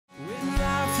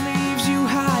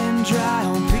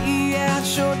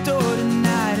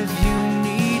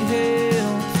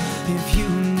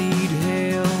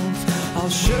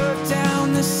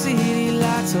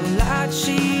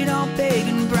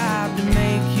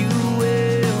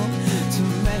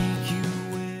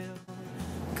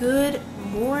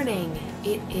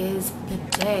it is the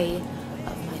day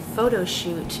of my photo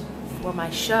shoot for my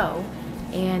show,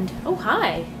 and oh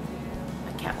hi,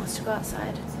 my cat wants to go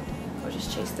outside or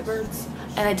just chase the birds.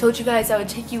 And I told you guys I would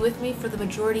take you with me for the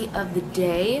majority of the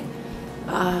day.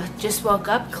 Just woke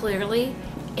up clearly,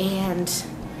 and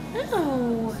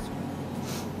I'm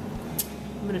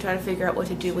gonna try to figure out what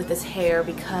to do with this hair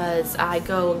because I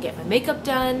go and get my makeup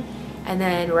done, and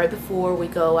then right before we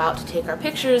go out to take our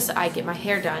pictures, I get my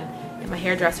hair done. And my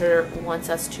hairdresser wants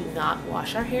us to not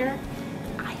wash our hair.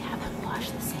 I haven't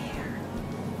washed this hair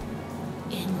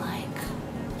in like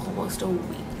almost a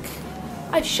week.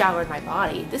 I've showered my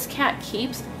body. This cat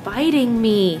keeps biting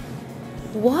me.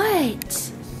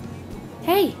 What?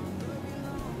 Hey,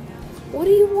 what do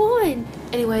you want?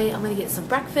 Anyway, I'm gonna get some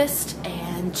breakfast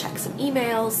and check some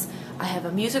emails. I have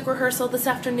a music rehearsal this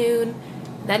afternoon,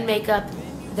 then makeup,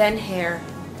 then hair,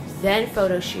 then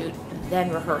photo shoot,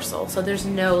 then rehearsal. So there's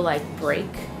no like break.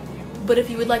 But if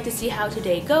you would like to see how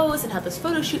today goes and how this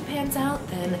photo shoot pans out,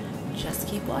 then just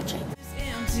keep watching.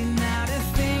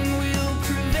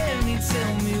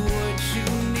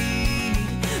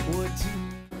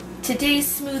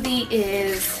 Today's smoothie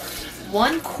is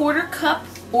 1/4 cup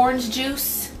orange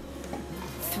juice,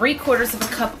 3/4 of a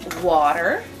cup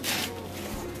water,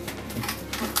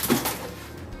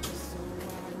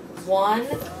 1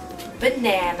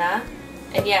 banana,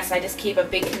 and yes, I just keep a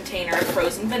big container of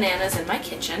frozen bananas in my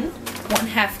kitchen,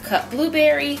 1/2 cup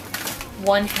blueberry,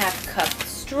 1/2 cup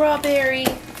strawberry,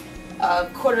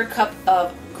 1/4 cup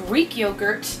of Greek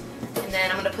yogurt, and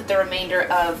then I'm going to put the remainder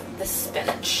of the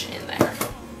spinach in there.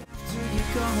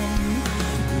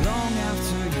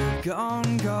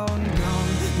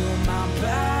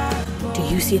 Do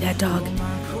you see that dog?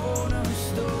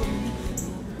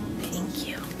 Thank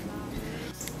you.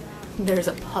 There's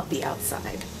a puppy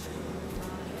outside.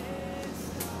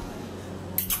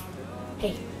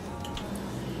 Hey.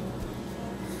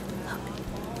 Look.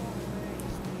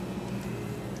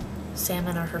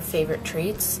 Salmon are her favorite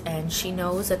treats, and she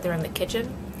knows that they're in the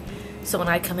kitchen. So when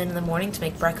I come in the morning to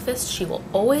make breakfast, she will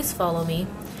always follow me,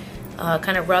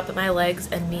 kind of rub at my legs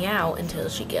and meow until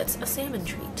she gets a salmon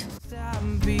treat.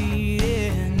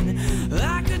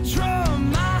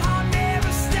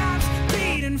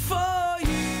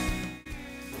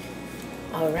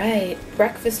 Alright,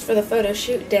 breakfast for the photo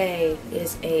shoot day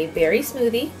is a berry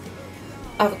smoothie,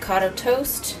 avocado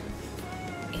toast,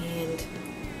 and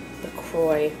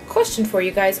LaCroix. Question for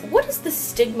you guys, what is the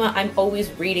stigma I'm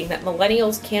always reading that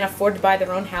millennials can't afford to buy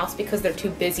their own house because they're too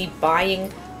busy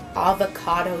buying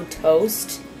avocado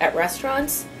toast at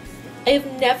restaurants? I have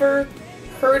never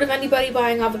heard of anybody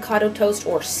buying avocado toast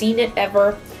or seen it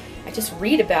ever. I just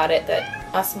read about it that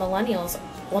us millennials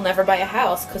will never buy a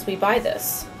house because we buy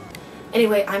this.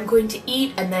 Anyway, I'm going to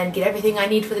eat and then get everything I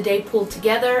need for the day pulled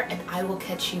together, and I will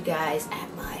catch you guys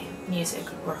at my music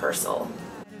rehearsal.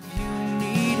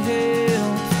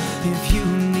 If you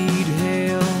need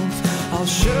help, I'll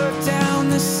shut down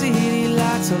the city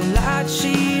lights, a light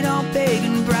sheet, I'll beg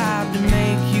and bribe to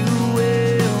make you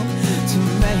well, to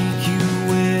make you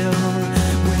well.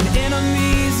 When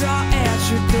enemies are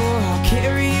at your door, I'll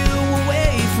carry you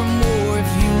away from war.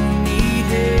 If you need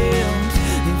help,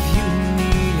 if you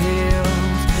need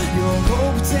help, your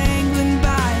rope dangling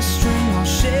by a string, I'll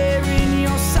share in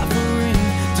your suffering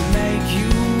to make you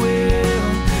well,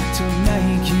 to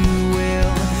make you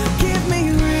well. Give me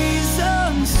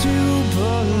reasons to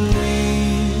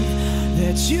believe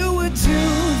that you would do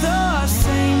the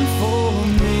same for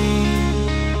me,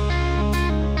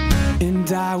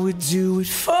 and I would do it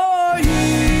for you.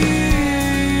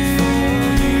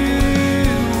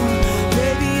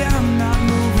 Baby, I'm not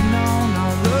moving on,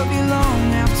 I'll love you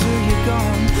long after you're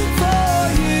gone. For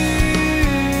you,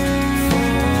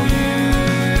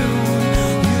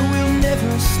 you will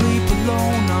never sleep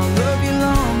alone, I'll love you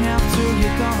long after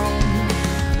you're gone,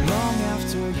 long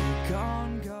after you're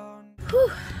gone. Whew.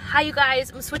 Hi you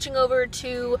guys, I'm switching over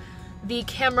to the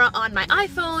camera on my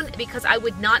iPhone because I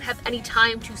would not have any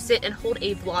time to sit and hold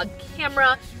a vlog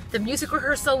camera. The music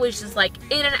rehearsal was just like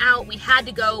in and out. We had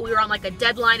to go. We were on like a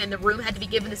deadline and the room had to be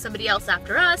given to somebody else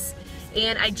after us.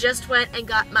 And I just went and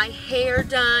got my hair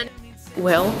done.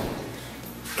 Will,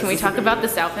 can we talk about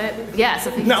this outfit? Yes,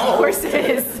 no. Of course it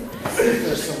is.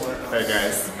 Hey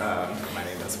guys, my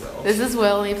name is Will. This is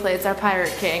Will and he plays our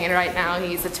pirate king, and right now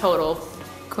he's a total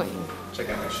queen. Check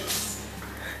out my shoes.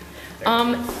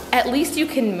 At least you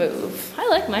can move. I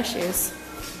like my shoes.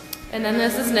 And then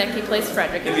this is Nick, he plays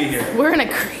Frederick. Good to be here. We're in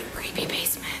a creepy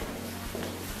basement.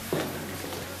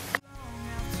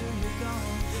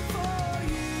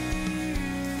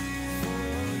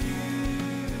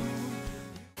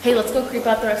 Hey, let's go creep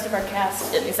out the rest of our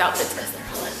cast in these outfits because they're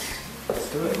all in there.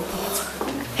 do it.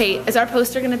 Hey, is our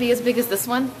poster going to be as big as this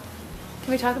one?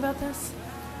 Can we talk about this?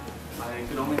 I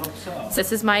could only hope so.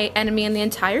 This is my enemy in the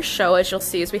entire show, as you'll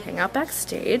see as we hang out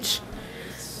backstage.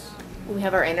 We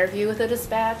have our interview with the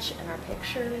Dispatch and our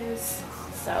pictures.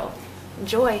 So,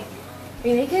 enjoy. Are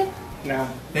you naked? No.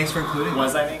 Thanks for including me.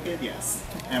 Was I naked? Yes.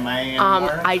 Am I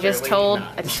anymore? I just Clearly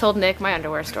told not. Nick my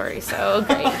underwear story, so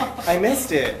great. I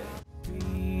missed it.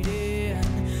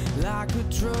 Like a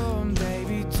drum,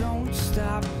 baby, don't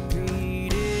stop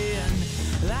beating.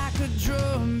 Like a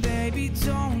drum, baby,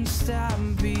 don't stop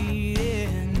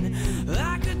beating.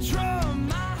 Like a drum,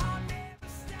 my heart.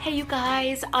 Hey you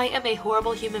guys, I am a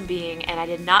horrible human being and I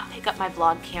did not pick up my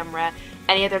vlog camera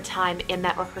any other time in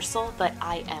that rehearsal, but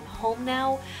I am home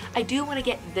now. I do want to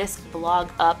get this vlog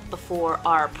up before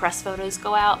our press photos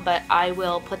go out, but I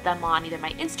will put them on either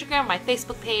my Instagram or my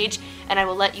Facebook page, and I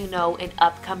will let you know in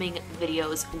upcoming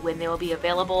videos when they will be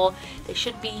available. They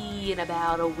should be in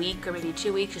about a week or maybe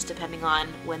 2 weeks, just depending on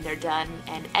when they're done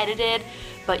and edited.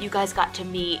 But you guys got to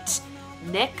meet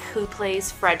Nick, who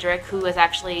plays Frederick, who is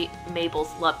actually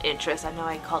Mabel's love interest. I know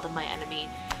I called him my enemy.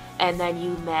 And then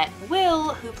you met Will,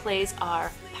 who plays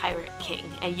our Pirate King.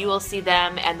 And you will see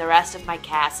them and the rest of my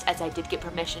cast, as I did get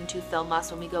permission to film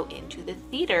us when we go into the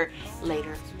theater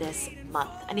later this month.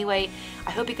 Anyway,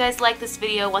 I hope you guys like this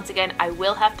video. Once again, I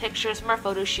will have pictures from our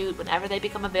photo shoot whenever they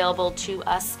become available to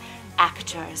us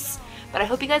actors. But I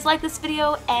hope you guys liked this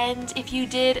video, and if you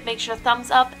did, make sure to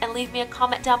thumbs up and leave me a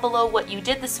comment down below what you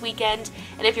did this weekend.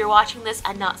 And if you're watching this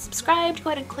and not subscribed, go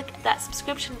ahead and click that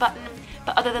subscription button.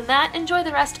 But other than that, enjoy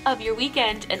the rest of your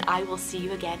weekend, and I will see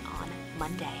you again on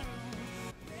Monday.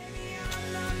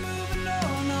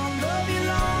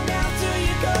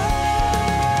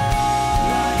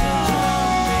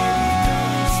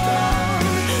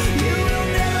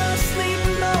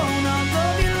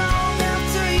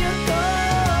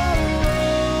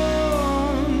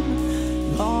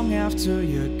 After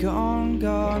you're gone,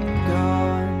 gone, gone.